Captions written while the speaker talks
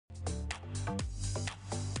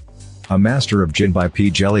A Master of Djinn by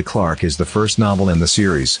Djèlí Clark is the first novel in the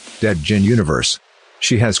series, Dead Djinn universe.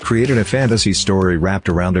 She has created a fantasy story wrapped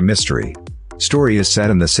around a mystery. Story is set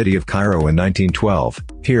in the city of Cairo in 1912,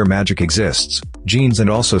 here magic exists, genes and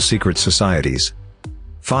also secret societies.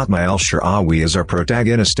 Fatma El-Sharawi is our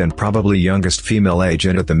protagonist and probably youngest female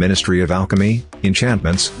agent at the Ministry of Alchemy,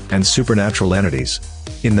 Enchantments, and Supernatural Entities.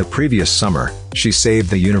 In the previous summer, she saved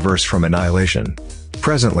the universe from annihilation.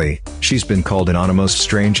 Presently, she's been called in on a most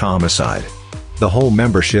strange homicide. The whole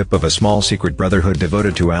membership of a small secret brotherhood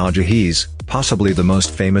devoted to Al-Jahiz, possibly the most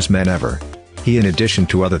famous men ever. He, in addition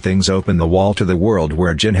to other things, opened the wall to the world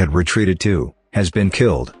where Djinn had retreated to, has been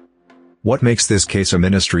killed. What makes this case a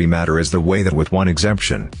ministry matter is the way that, with one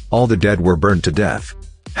exemption, all the dead were burned to death.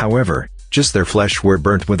 However, just their flesh were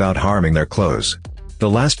burnt without harming their clothes. The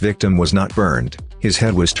last victim was not burned, his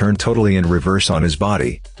head was turned totally in reverse on his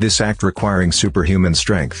body, this act requiring superhuman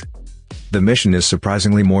strength. The mission is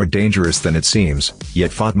surprisingly more dangerous than it seems,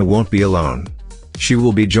 yet Fatma won't be alone. She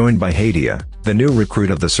will be joined by Hadia, the new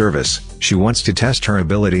recruit of the service. She wants to test her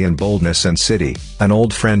ability in boldness and City, an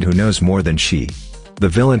old friend who knows more than she. The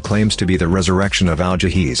villain claims to be the resurrection of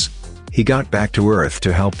Al-Jahiz. He got back to Earth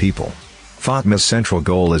to help people. Fatma's central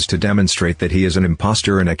goal is to demonstrate that he is an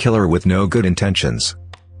imposter and a killer with no good intentions.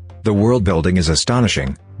 The world building is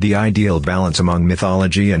astonishing, the ideal balance among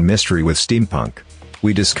mythology and mystery with steampunk.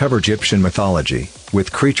 We discover Egyptian mythology,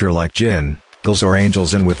 with creature like Djinn, ghouls or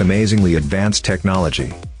angels, and with amazingly advanced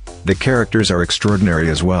technology. The characters are extraordinary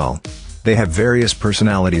as well. They have various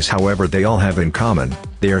personalities, however they all have in common,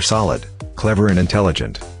 they are solid, clever and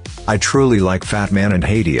intelligent. I truly like Fatman and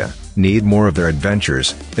Hadia, need more of their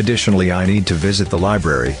adventures. Additionally, I need to visit the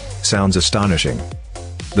library, sounds astonishing.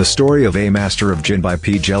 The story of A Master of Djinn by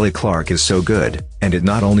Djèlí Clark is so good, and it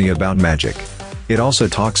not only about magic. It also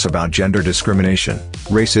talks about gender discrimination,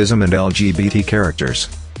 racism and LGBT characters.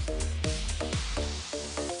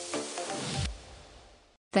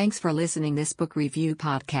 Thanks for listening this book review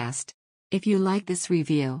podcast. If you like this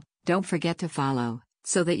review, don't forget to follow,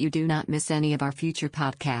 so that you do not miss any of our future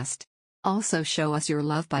podcast. Also show us your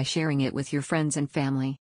love by sharing it with your friends and family.